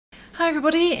Hi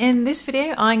everybody, in this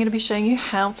video I'm going to be showing you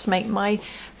how to make my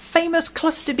famous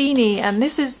Cluster Beanie, and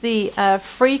this is the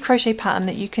free crochet pattern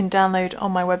that you can download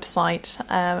on my website.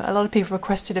 A lot of people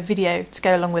requested a video to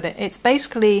go along with it. It's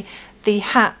basically the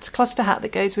hat, cluster hat,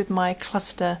 that goes with my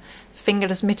Cluster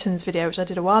Fingerless Mittens video, which I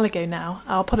did a while ago now.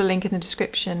 I'll put a link in the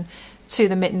description to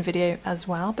the mitten video as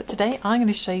well, but today I'm going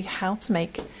to show you how to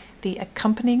make the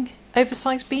accompanying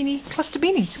oversized beanie, Cluster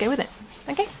Beanie, to go with it.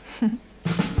 Okay?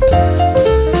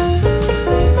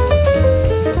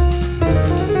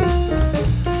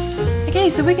 Okay,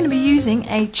 so we're going to be using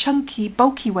a chunky,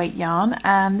 bulky weight yarn,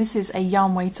 and this is a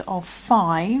yarn weight of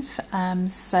 5,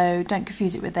 so don't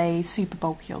confuse it with a super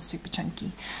bulky or super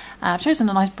chunky. I've chosen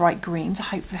a nice bright green to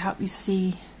hopefully help you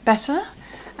see better,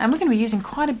 and we're going to be using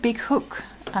quite a big hook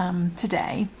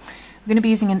today. We're going to be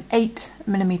using an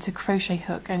 8mm crochet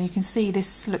hook, and you can see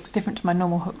this looks different to my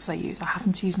normal hooks I use. I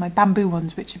happen to use my bamboo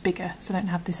ones, which are bigger, so I don't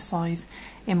have this size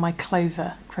in my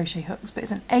clover crochet hooks, but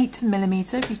it's an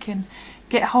 8mm if you can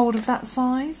get hold of that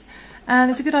size.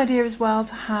 And it's a good idea as well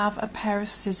to have a pair of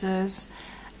scissors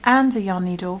and a yarn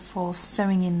needle for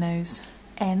sewing in those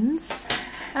ends.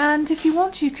 And if you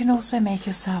want, you can also make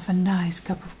yourself a nice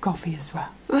cup of coffee as well,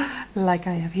 like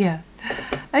I have here.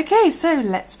 Okay, so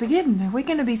let's begin. We're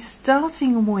going to be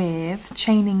starting with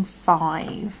chaining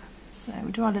 5. So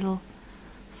we do our little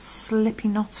slippy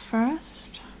knot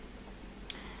first.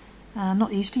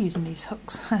 Not used to using these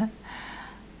hooks,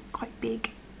 quite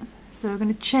big. So we're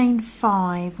going to chain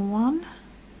 5. 1,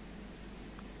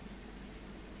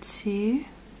 2,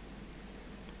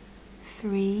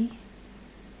 3,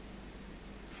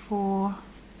 4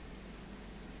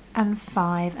 and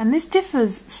 5, and this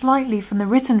differs slightly from the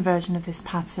written version of this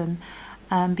pattern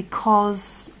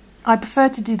because I prefer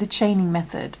to do the chaining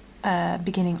method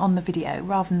beginning on the video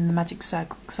rather than the magic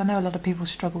circle, because I know a lot of people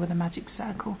struggle with the magic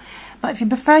circle. But if you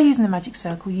prefer using the magic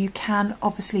circle, you can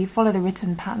obviously follow the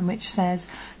written pattern, which says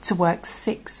to work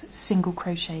 6 single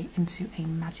crochet into a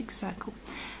magic circle.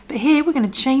 But here we're going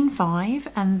to chain 5,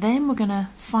 and then we're going to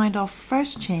find our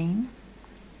first chain,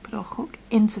 put our hook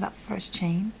into that first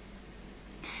chain.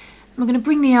 We're going to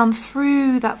bring the yarn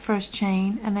through that first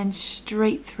chain and then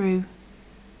straight through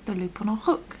the loop on our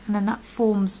hook, and then that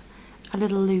forms a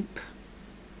little loop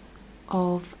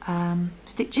of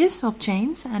stitches, of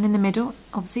chains, and in the middle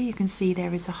obviously you can see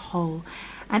there is a hole,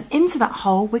 and into that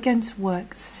hole we're going to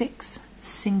work 6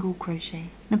 single crochet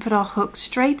and put our hook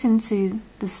straight into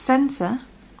the center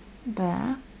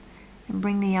there and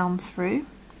bring the yarn through,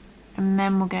 and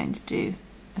then we're going to do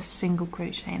a single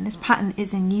crochet, and this pattern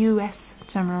is in US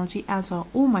terminology, as are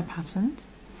all my patterns.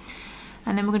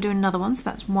 And then we're going to do another one, so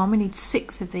that's 1. We need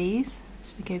 6 of these,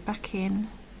 so we go back in,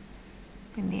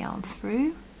 bring the yarn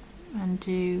through and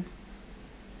do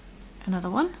another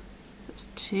one, so that's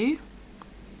 2,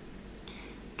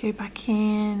 go back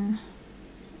in,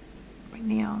 bring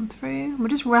the yarn through. We're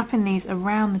just wrapping these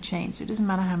around the chain, so it doesn't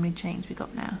matter how many chains we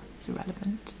got now, it's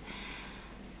irrelevant.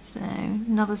 So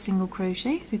another single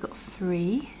crochet, so we've got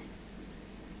 3,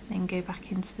 then go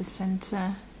back into the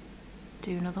center,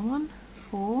 do another one,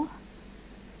 4,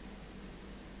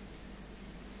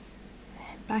 then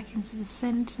back into the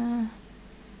center,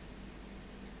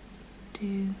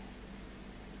 do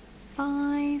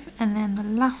 5, and then the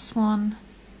last one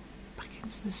back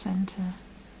into the center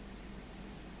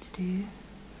to do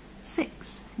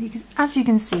 6. Because as you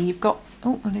can see, you've got,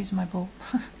 oh, I'm losing my ball.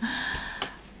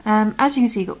 As you can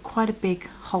see, you've got quite a big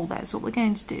hole there, so what we're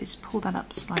going to do is pull that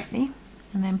up slightly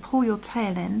and then pull your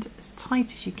tail end as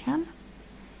tight as you can,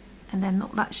 and then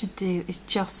what that should do is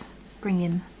just bring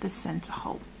in the centre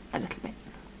hole a little bit.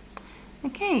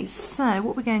 Okay, so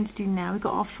what we're going to do now, we've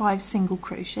got our 5 single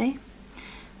crochet,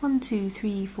 1, 2,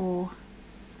 3, 4,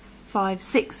 5,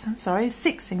 6, I'm sorry,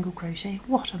 6 single crochet,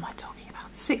 what am I talking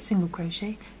about, 6 single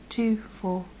crochet, 2,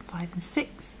 4, 5 and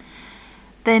 6.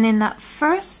 Then in that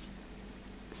first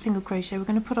single crochet we're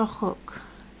going to put our hook,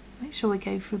 make sure we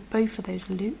go through both of those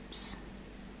loops.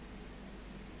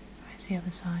 Where's the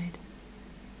other side?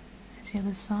 There's the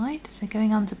other side, so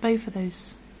going under both of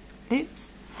those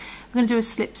loops we're going to do a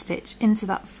slip stitch into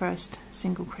that first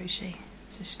single crochet,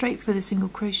 so straight through the single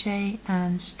crochet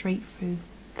and straight through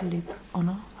the loop on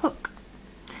our hook,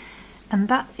 and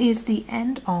that is the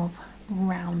end of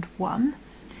round 1.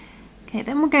 Okay,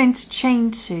 then we're going to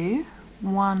chain 2,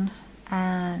 1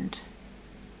 and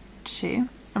 2,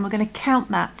 and we're going to count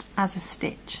that as a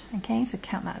stitch. Okay, so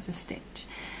count that as a stitch.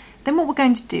 Then what we're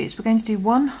going to do is we're going to do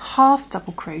 1 half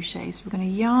double crochet, so we're going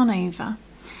to yarn over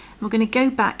and we're going to go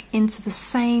back into the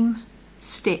same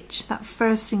stitch, that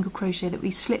first single crochet that we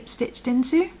slip stitched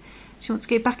into. So you want to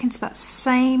go back into that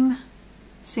same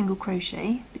single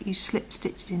crochet that you slip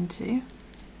stitched into,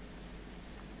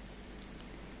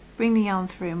 bring the yarn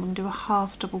through, and we're going to do a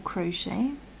half double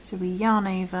crochet. So we yarn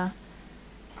over,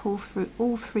 pull through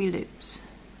all 3 loops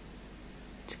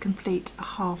to complete a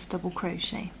half double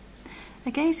crochet.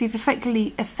 Okay, so you've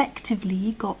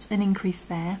effectively got an increase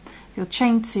there. You'll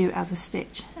chain 2 as a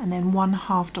stitch and then 1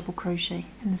 half double crochet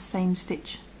in the same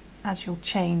stitch as your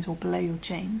chains or below your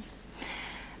chains.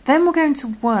 Then we're going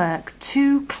to work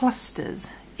 2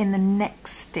 clusters in the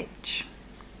next stitch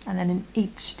and then in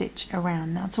each stitch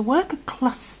around. Now to work a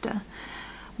cluster,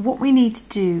 what we need to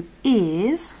do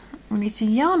is we need to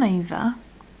yarn over,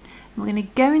 and we're going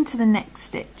to go into the next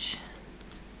stitch,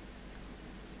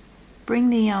 bring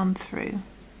the yarn through,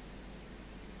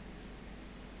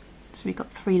 so we've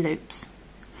got 3 loops,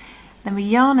 then we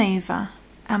yarn over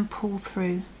and pull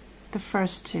through the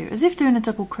first 2 as if doing a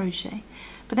double crochet,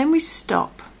 but then we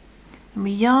stop and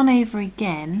we yarn over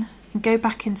again and go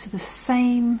back into the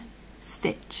same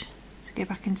stitch. So go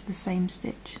back into the same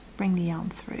stitch, bring the yarn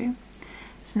through,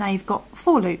 so now you've got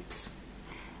 4 loops,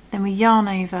 then we yarn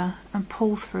over and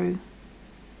pull through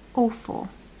all 4,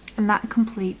 and that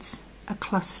completes a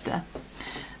cluster.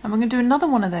 And we're going to do another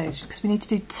one of those because we need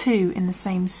to do 2 in the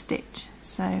same stitch.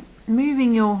 So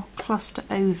moving your cluster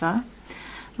over,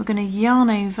 we're going to yarn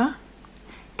over,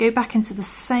 go back into the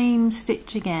same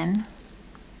stitch again,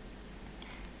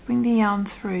 bring the yarn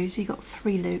through, so you've got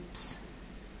 3 loops,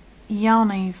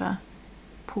 yarn over,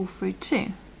 pull through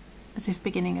 2 as if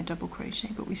beginning a double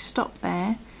crochet, but we stop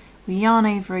there, we yarn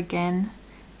over again,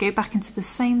 go back into the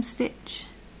same stitch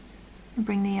and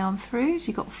bring the yarn through, so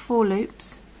you've got 4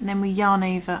 loops, and then we yarn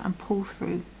over and pull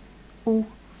through all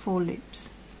 4 loops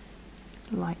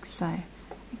like so.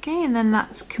 Okay, and then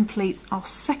that completes our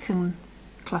second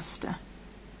cluster.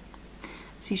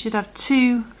 So you should have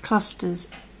 2 clusters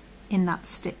in that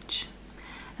stitch,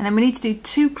 and then we need to do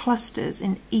 2 clusters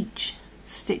in each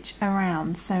stitch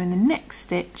around. So in the next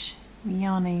stitch we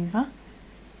yarn over,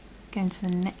 go into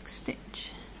the next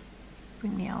stitch,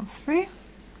 bring the yarn through,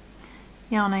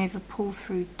 yarn over, pull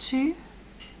through 2,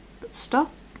 but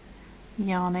stop,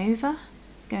 yarn over,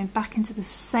 going back into the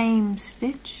same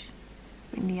stitch,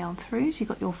 bring the yarn through, so you've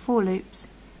got your 4 loops,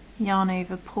 yarn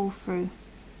over, pull through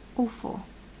all 4.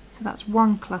 So that's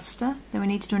 1 cluster. Then we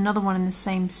need to do another one in the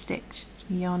same stitch. So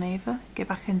we yarn over, go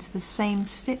back into the same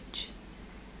stitch,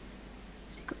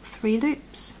 so you've got 3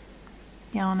 loops,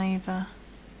 yarn over,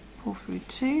 pull through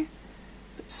 2,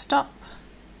 but stop,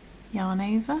 yarn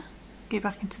over, go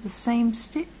back into the same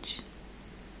stitch,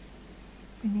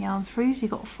 bring the yarn through, so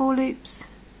you've got 4 loops,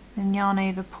 then yarn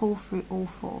over, pull through all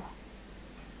 4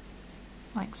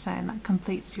 like so, and that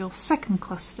completes your second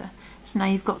cluster. So now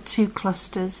you've got 2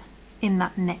 clusters in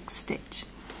that next stitch.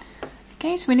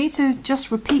 Okay, so we need to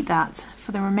just repeat that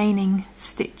for the remaining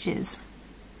stitches.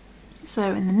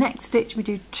 So in the next stitch we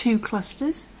do 2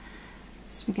 clusters,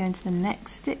 so we go into the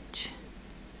next stitch,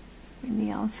 bring the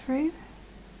yarn through,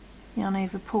 yarn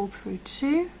over, pull through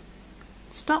 2,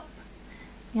 stop,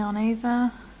 yarn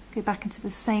over, go back into the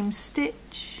same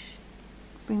stitch,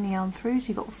 bring the yarn through, so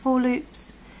you've got 4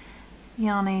 loops,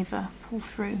 yarn over, pull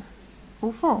through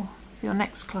all 4. For your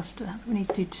next cluster we need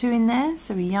to do 2 in there,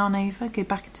 so we yarn over, go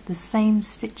back into the same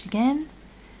stitch again,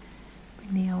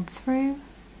 bring the yarn through,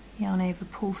 yarn over,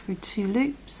 pull through 2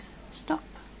 loops, stop,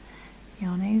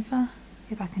 yarn over,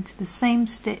 go back into the same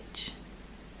stitch,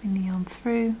 bring the yarn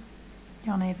through,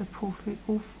 yarn over, pull through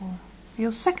all 4 for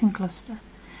your second cluster.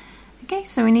 Okay,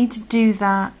 so we need to do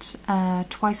that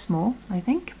twice more, I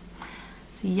think.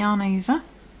 So yarn over,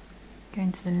 go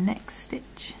into the next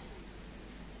stitch,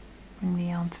 bring the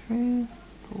yarn through,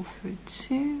 pull through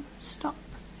 2, stop,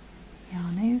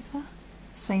 yarn over,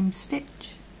 same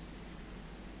stitch,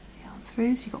 yarn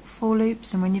through, so you've got 4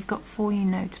 loops, and when you've got 4 you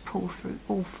know to pull through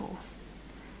all 4.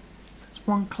 So that's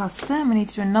 1 cluster, and we need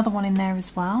to do another one in there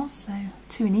as well, so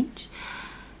 2 in each.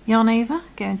 Yarn over,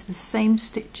 go into the same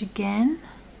stitch again,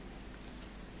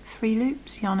 3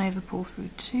 loops, yarn over, pull through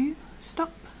 2,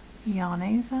 stop, yarn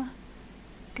over,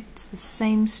 get to the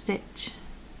same stitch,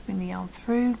 bring the yarn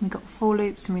through. We've got 4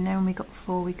 loops, and we know when we've got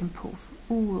 4 we can pull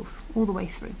all the way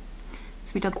through.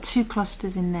 So we've done 2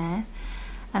 clusters in there,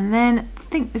 and then I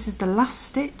think this is the last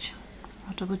stitch.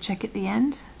 I'll double check at the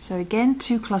end. So again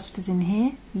 2 clusters in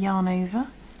here, yarn over,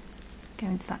 go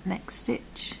into that next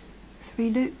stitch, 3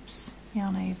 loops,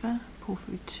 yarn over, pull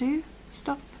through 2,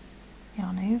 stop,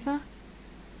 yarn over,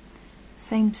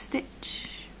 same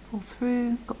stitch, pull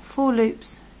through, got 4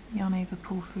 loops, yarn over,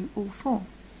 pull through all 4.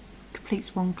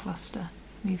 Completes 1 cluster.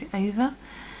 Move it over,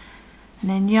 and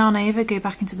then yarn over, go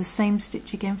back into the same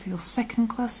stitch again for your second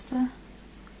cluster,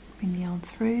 bring the yarn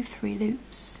through, 3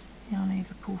 loops, yarn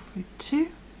over, pull through 2,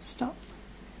 stop,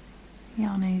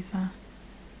 yarn over,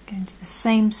 go into the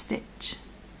same stitch,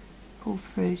 pull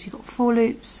through. So you've got 4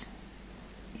 loops,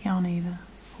 yarn over,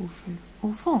 pull through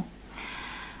all 4.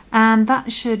 And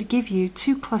that should give you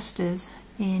 2 clusters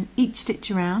in each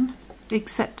stitch around,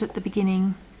 except at the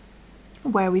beginning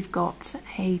where we've got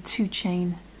a 2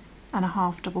 chain and a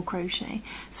half double crochet.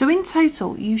 So in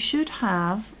total you should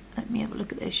have, let me have a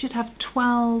look at this, should have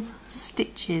 12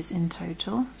 stitches in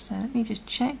total. So let me just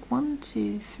check. 1,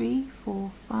 2, 3,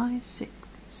 4, 5, 6,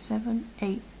 7,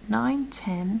 8, 9,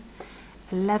 10,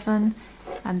 11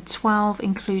 and 12,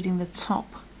 including the top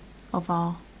of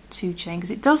our 2 chain,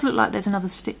 because it does look like there's another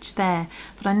stitch there,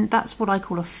 but that's what I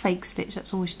call a fake stitch.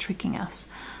 That's always tricking us.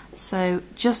 So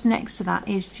just next to that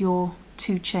is your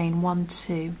 2 chain, 1,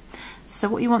 2. So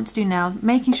what you want to do now,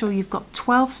 making sure you've got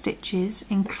 12 stitches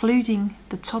including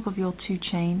the top of your 2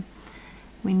 chain,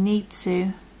 we need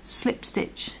to slip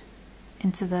stitch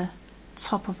into the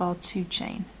top of our 2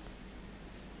 chain.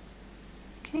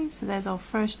 Okay, so there's our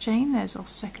first chain, there's our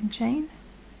second chain.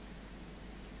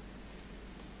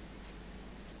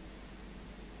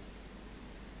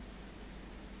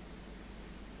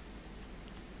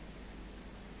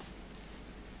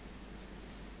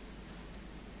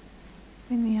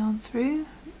 Bring the yarn through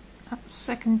that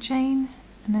second chain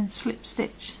and then slip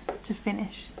stitch to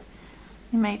finish.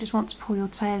 You may just want to pull your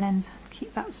tail end to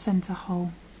keep that centre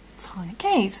hole tight.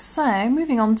 Okay, so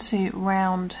moving on to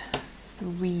round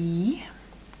 3.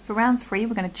 For round 3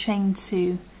 we're going to chain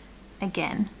 2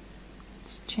 again.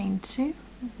 Let's chain 2,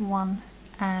 1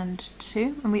 and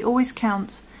 2, and we always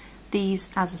count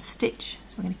these as a stitch,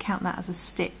 so we're going to count that as a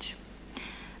stitch.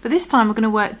 But this time we're going to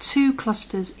work 2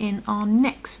 clusters in our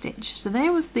next stitch. So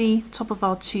there was the top of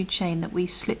our 2 chain that we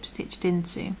slip stitched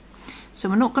into. So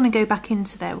we're not going to go back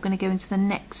into there, we're going to go into the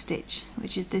next stitch,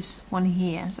 which is this one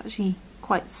here. It's actually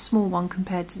quite a small one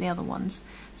compared to the other ones.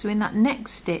 So in that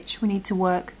next stitch we need to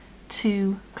work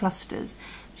 2 clusters.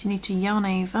 So you need to yarn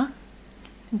over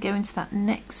and go into that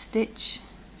next stitch,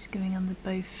 just going under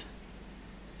both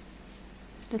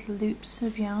little loops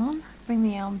of yarn. Bring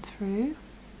the yarn through.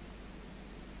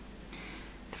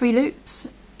 3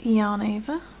 loops, yarn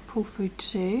over, pull through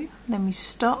 2, then we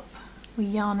stop, we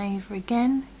yarn over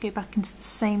again, go back into the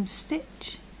same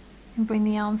stitch and bring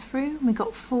the yarn through. We've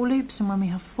got 4 loops, and when we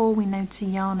have 4 we know to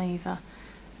yarn over,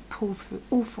 pull through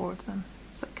all 4 of them.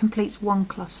 So that completes 1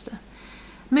 cluster.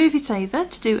 Move it over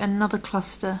to do another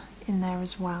cluster in there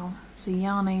as well. So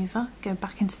yarn over, go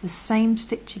back into the same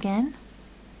stitch again,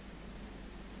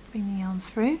 bring the yarn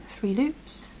through, 3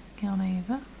 loops, yarn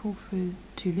over, pull through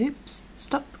 2 loops,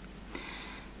 stop,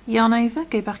 yarn over,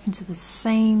 go back into the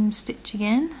same stitch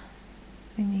again,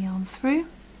 bring the yarn through,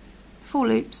 4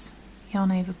 loops,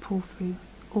 yarn over, pull through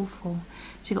all 4.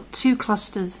 So you've got 2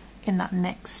 clusters in that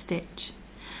next stitch.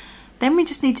 Then we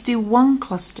just need to do 1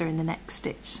 cluster in the next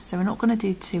stitch. So we're not going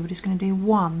to do 2, we're just going to do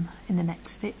 1 in the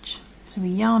next stitch. So we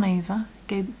yarn over,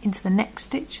 go into the next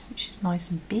stitch, which is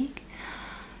nice and big,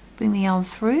 bring the yarn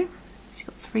through, so you've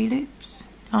got 3 loops,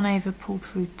 yarn over, pull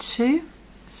through 2,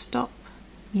 stop,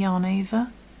 yarn over,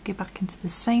 go back into the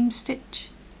same stitch,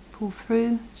 pull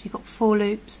through, so you've got 4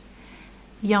 loops,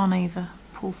 yarn over,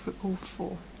 pull through all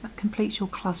 4. That completes your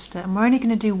cluster, and we're only going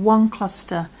to do 1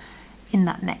 cluster in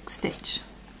that next stitch.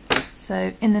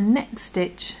 So in the next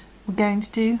stitch we're going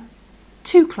to do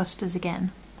 2 clusters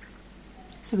again.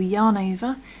 So we yarn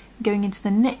over, going into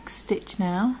the next stitch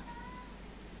now,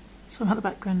 sorry about the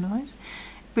background noise,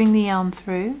 bring the yarn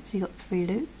through, so you've got 3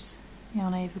 loops,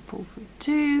 yarn over, pull through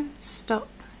 2, stop,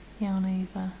 yarn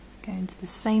over, go into the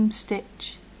same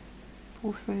stitch,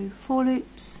 pull through 4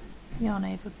 loops, yarn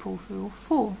over, pull through all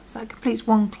 4. So that completes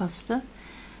 1 cluster.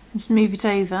 And just move it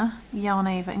over, yarn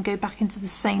over, and go back into the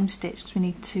same stitch because we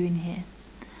need 2 in here.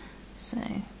 So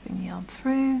bring the yarn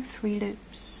through, 3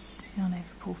 loops, yarn over,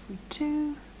 pull through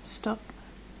 2, stop,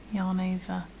 yarn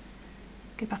over,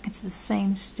 go back into the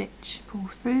same stitch, pull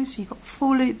through. So you've got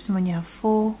 4 loops, and when you have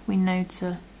 4 we know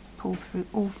to pull through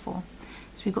all 4.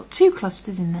 So we've got 2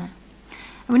 clusters in there.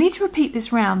 And we need to repeat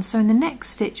this round, so in the next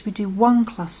stitch we do 1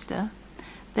 cluster,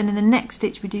 then in the next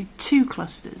stitch we do 2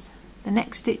 clusters. The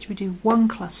next stitch we do 1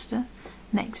 cluster,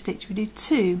 next stitch we do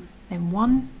 2, then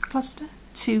 1 cluster,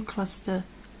 2 cluster,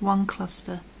 1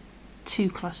 cluster,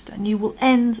 2 cluster, and you will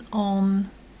end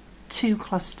on 2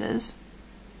 clusters,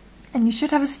 and you should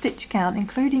have a stitch count,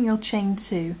 including your chain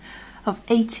 2, of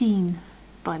 18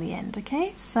 by the end.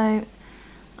 Okay, so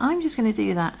I'm just going to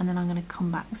do that and then I'm going to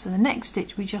come back. So the next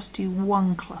stitch we just do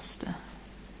 1 cluster.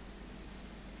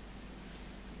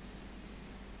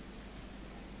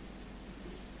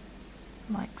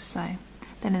 Like so.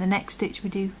 Then in the next stitch we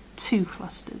do 2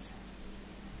 clusters.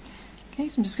 Okay,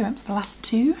 so I'm just going up to the last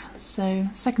 2. So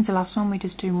second to last one we're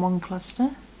just doing 1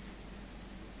 cluster.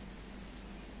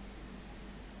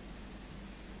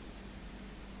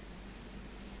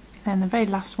 Then the very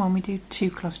last one we do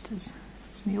 2 clusters.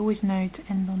 So we always know to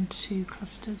end on 2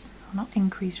 clusters, or not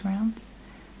increase rounds.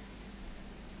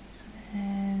 So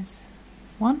there's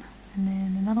one, and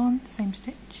then another one, same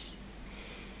stitch.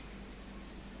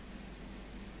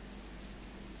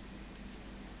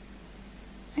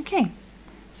 Okay,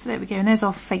 so there we go, and there's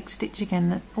our fake stitch again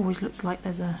that always looks like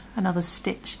there's another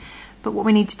stitch. But what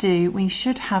we need to do, we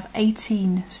should have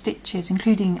 18 stitches,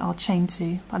 including our chain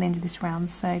 2, by the end of this round.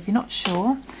 So if you're not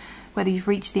sure whether you've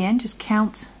reached the end, just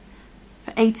count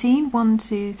for 18. 1,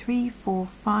 2, 3, 4,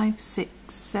 5, 6,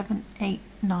 7, 8,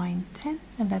 9, 10,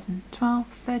 11, 12,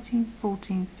 13,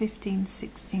 14, 15,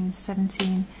 16,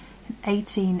 17, and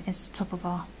 18 is the top of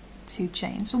our 2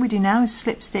 chains. All we do now is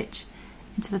slip stitch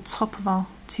into the top of our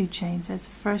 2 chains. There's the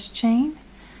first chain,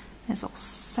 there's our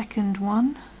second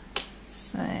one.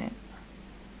 So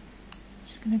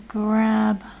just going to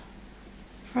grab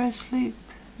first loop,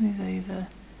 move over,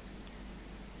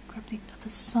 grab the other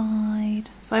side.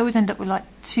 So I always end up with like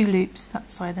 2 loops that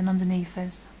side, and underneath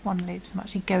there's 1 loop, so I'm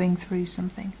actually going through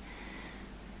something.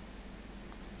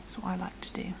 That's what I like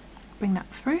to do. Bring that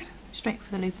through, straight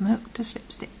for the loop and the hook to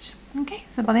slip stitch. Okay,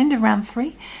 so by the end of round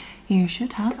 3 you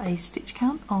should have a stitch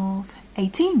count of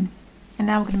 18. And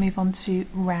now we're going to move on to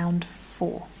round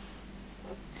 4.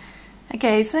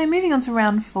 Okay, so moving on to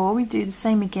round 4, we do the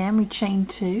same again. We chain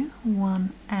 2,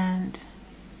 1 and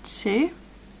 2.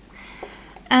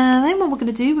 And then what we're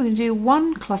going to do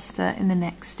 1 cluster in the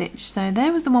next stitch. So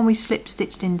there was the one we slip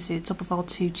stitched into the top of our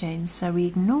 2 chains. So we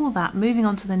ignore that. Moving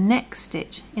on to the next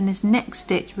stitch. In this next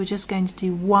stitch, we're just going to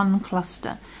do 1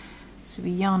 cluster. So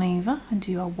we yarn over and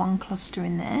do our 1 cluster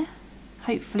in there.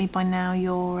 Hopefully by now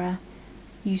you're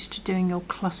used to doing your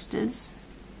clusters.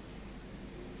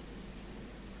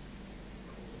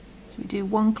 So we do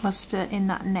 1 cluster in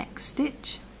that next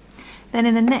stitch. Then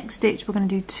in the next stitch we're going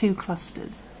to do 2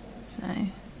 clusters. So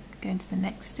go into the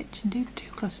next stitch and do 2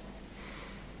 clusters.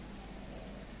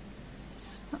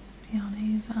 Stop,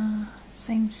 yarn over,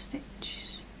 same stitch,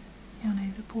 yarn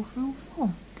over, pull through all 4.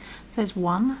 So there's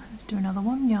 1, let's do another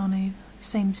one, yarn over,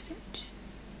 same stitch,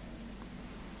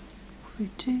 pull through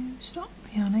 2, stop,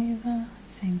 yarn over,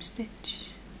 same stitch,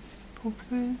 pull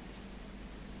through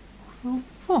all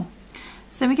 4.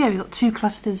 So there we go, we've got 2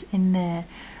 clusters in there.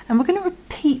 And we're going to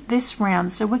repeat this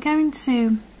round, so we're going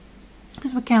to,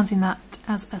 because we're counting that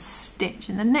as a stitch,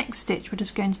 in the next stitch we're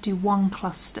just going to do 1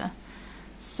 cluster.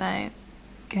 So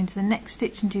go into the next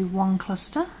stitch and do 1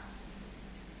 cluster.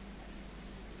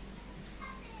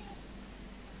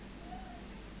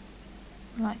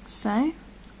 Like so.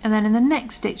 And then in the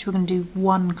next stitch we're going to do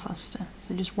 1 cluster.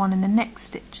 So just 1 in the next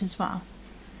stitch as well.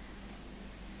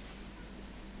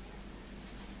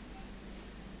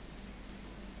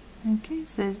 Okay,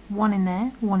 so there's 1 in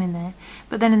there, 1 in there.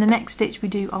 But then in the next stitch we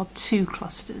do our 2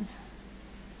 clusters.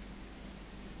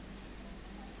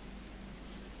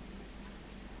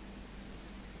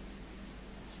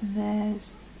 So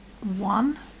there's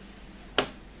 1. And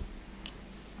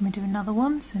we do another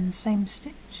one, so in the same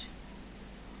stitch.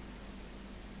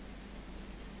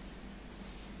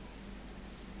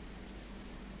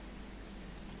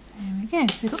 There we go,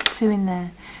 so we've got 2 in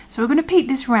there. So we're going to repeat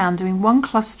this round, doing 1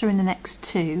 cluster in the next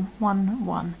 2, 1,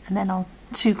 1, and then our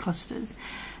 2 clusters.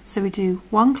 So we do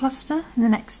 1 cluster in the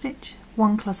next stitch,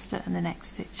 1 cluster in the next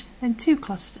stitch, then 2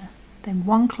 cluster, then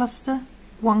 1 cluster,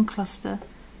 1 cluster,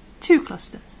 2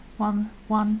 clusters, 1,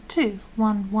 1, 2,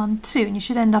 1, 1, 2, and you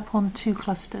should end up on 2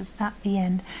 clusters at the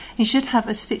end. You should have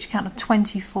a stitch count of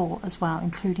 24 as well,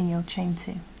 including your chain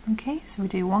 2. Okay, so we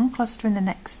do 1 cluster in the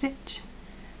next stitch,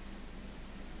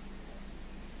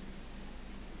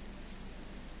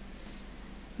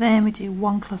 then we do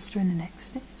 1 cluster in the next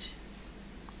stitch,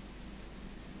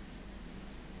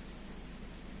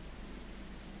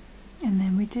 and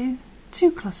then we do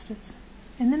 2 clusters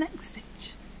in the next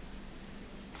stitch.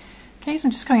 Okay, so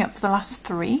I'm just going up to the last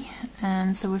 3,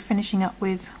 and so we're finishing up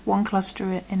with 1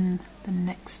 cluster in the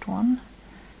next one.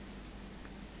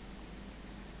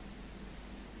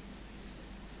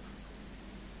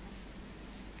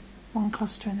 One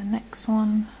cluster in the next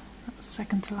one, that's the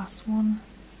second to last one.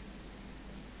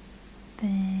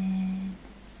 Then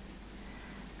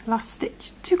last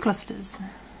stitch, 2 clusters.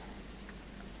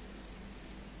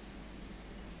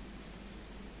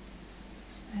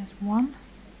 So there's 1, move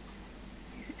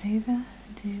it over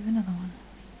and do another one.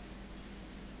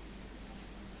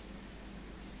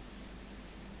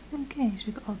 Okay, so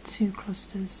we've got our 2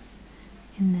 clusters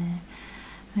in there.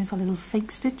 And there's our little fake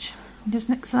stitch. And just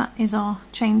next to that is our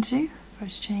chain 2,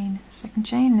 first chain, second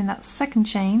chain, and in that second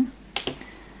chain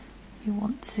you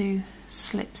want to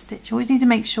slip stitch. You always need to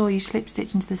make sure you slip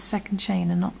stitch into the second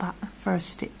chain and not that first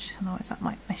stitch, otherwise that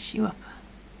might mess you up.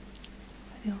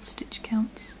 your stitch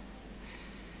counts.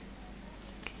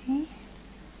 Okay,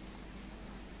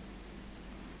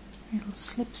 little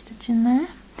slip stitch in there,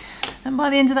 and by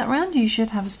the end of that round you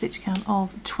should have a stitch count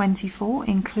of 24,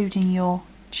 including your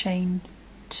chain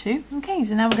 2. Okay,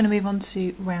 so now we're going to move on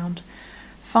to round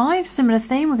 5. Similar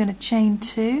theme, we're going to chain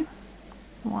 2,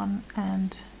 1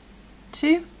 and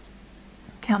 2,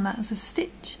 count that as a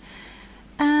stitch,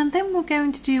 and then we're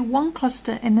going to do 1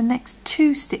 cluster in the next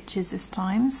 2 stitches this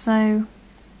time. So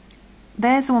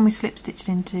there's the one we slip stitched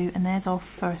into, and there's our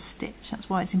first stitch. That's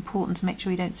why it's important to make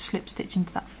sure you don't slip stitch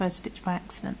into that first stitch by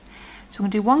accident. So we're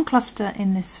going to do 1 cluster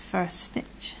in this first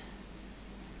stitch,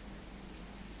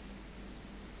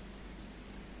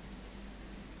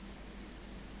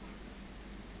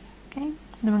 okay, and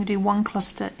then we're going to do 1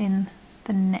 cluster in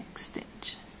the next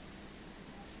stitch.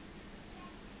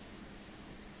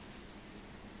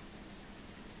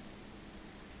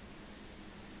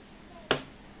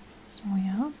 So we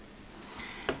are.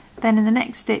 Then in the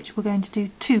next stitch we're going to do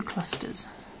 2 clusters.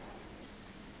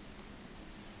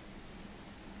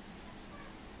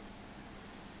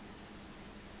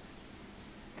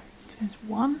 So there's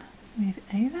 1, move it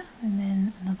over, and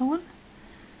then another one,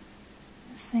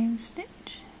 the same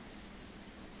stitch,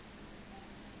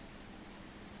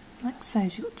 like so.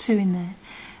 So you've got 2 in there.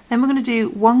 Then we're going to do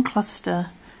 1 cluster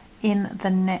in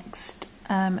the next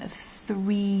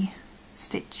 3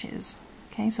 stitches.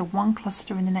 Okay, so 1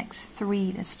 cluster in the next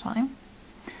 3 this time.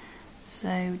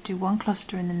 So do 1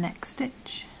 cluster in the next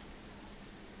stitch,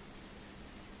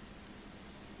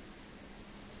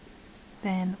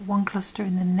 then 1 cluster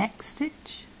in the next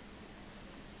stitch,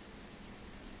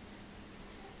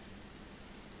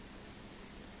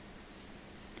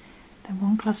 then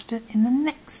 1 cluster in the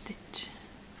next stitch.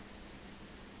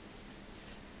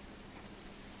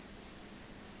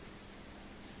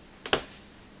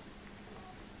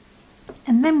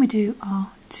 And then we do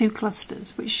our 2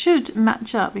 clusters, which should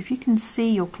match up. If you can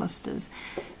see your clusters,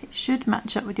 it should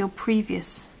match up with your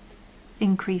previous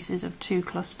increases of 2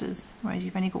 clusters, whereas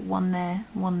you've only got 1 there,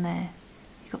 1 there,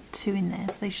 you've got 2 in there,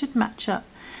 so they should match up.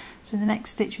 So in the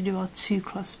next stitch we do our 2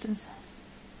 clusters.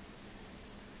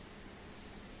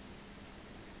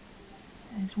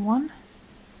 There's 1,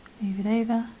 move it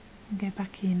over and go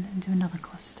back in and do another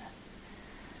cluster.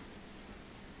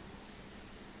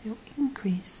 You'll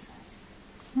increase.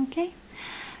 Okay,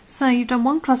 so you've done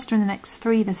 1 cluster in the next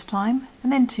 3 this time,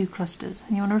 and then 2 clusters,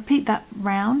 and you want to repeat that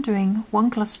round doing 1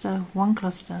 cluster, 1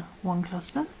 cluster, 1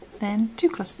 cluster, then 2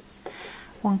 clusters,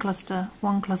 1 cluster,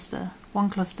 1 cluster, 1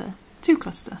 cluster, 2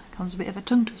 cluster. Comes a bit of a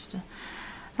tongue twister.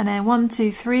 And then 1,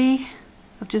 2, 3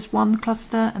 of just 1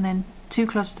 cluster, and then 2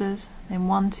 clusters, then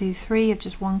 1, 2, 3 of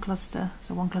just 1 cluster,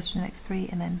 so 1 cluster in the next 3,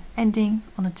 and then ending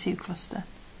on a 2 cluster.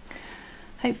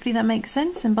 Hopefully that makes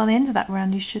sense, and by the end of that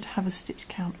round you should have a stitch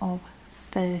count of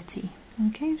 30.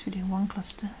 Okay, so we do 1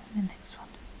 cluster in the next one.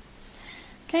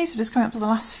 Okay, so just coming up to the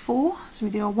last 4, so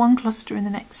we do our 1 cluster in the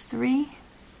next 3.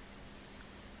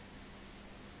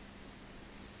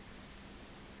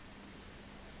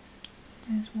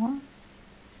 There's 1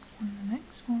 in the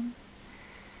next one.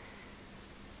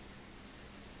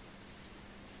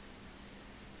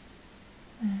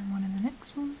 And 1 in the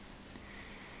next one.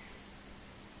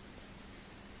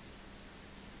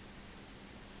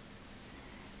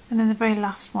 And then the very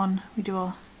last one, we do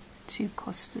our 2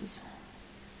 clusters.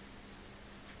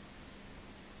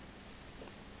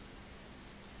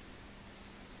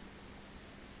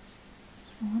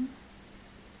 There's 1,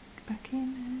 go back in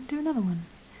and do another one.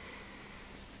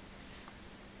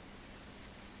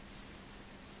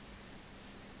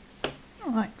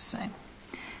 Like so.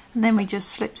 And then we just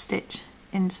slip stitch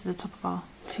into the top of our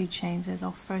 2 chains. There's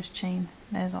our first chain,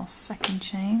 there's our second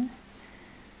chain.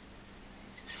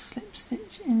 Slip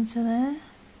stitch into there,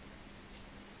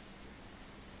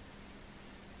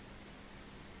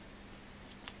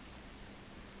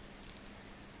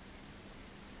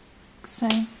 so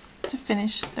to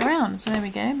finish the round. So there we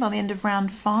go. By the end of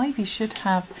round 5 you should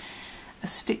have a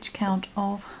stitch count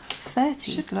of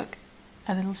 30. Should look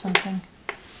a little something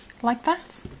like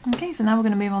that. Okay, so now we're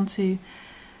going to move on to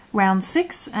round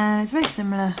 6, and it's a very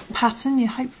similar pattern.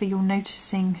 Hopefully you're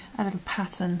noticing a little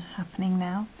pattern happening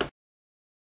now.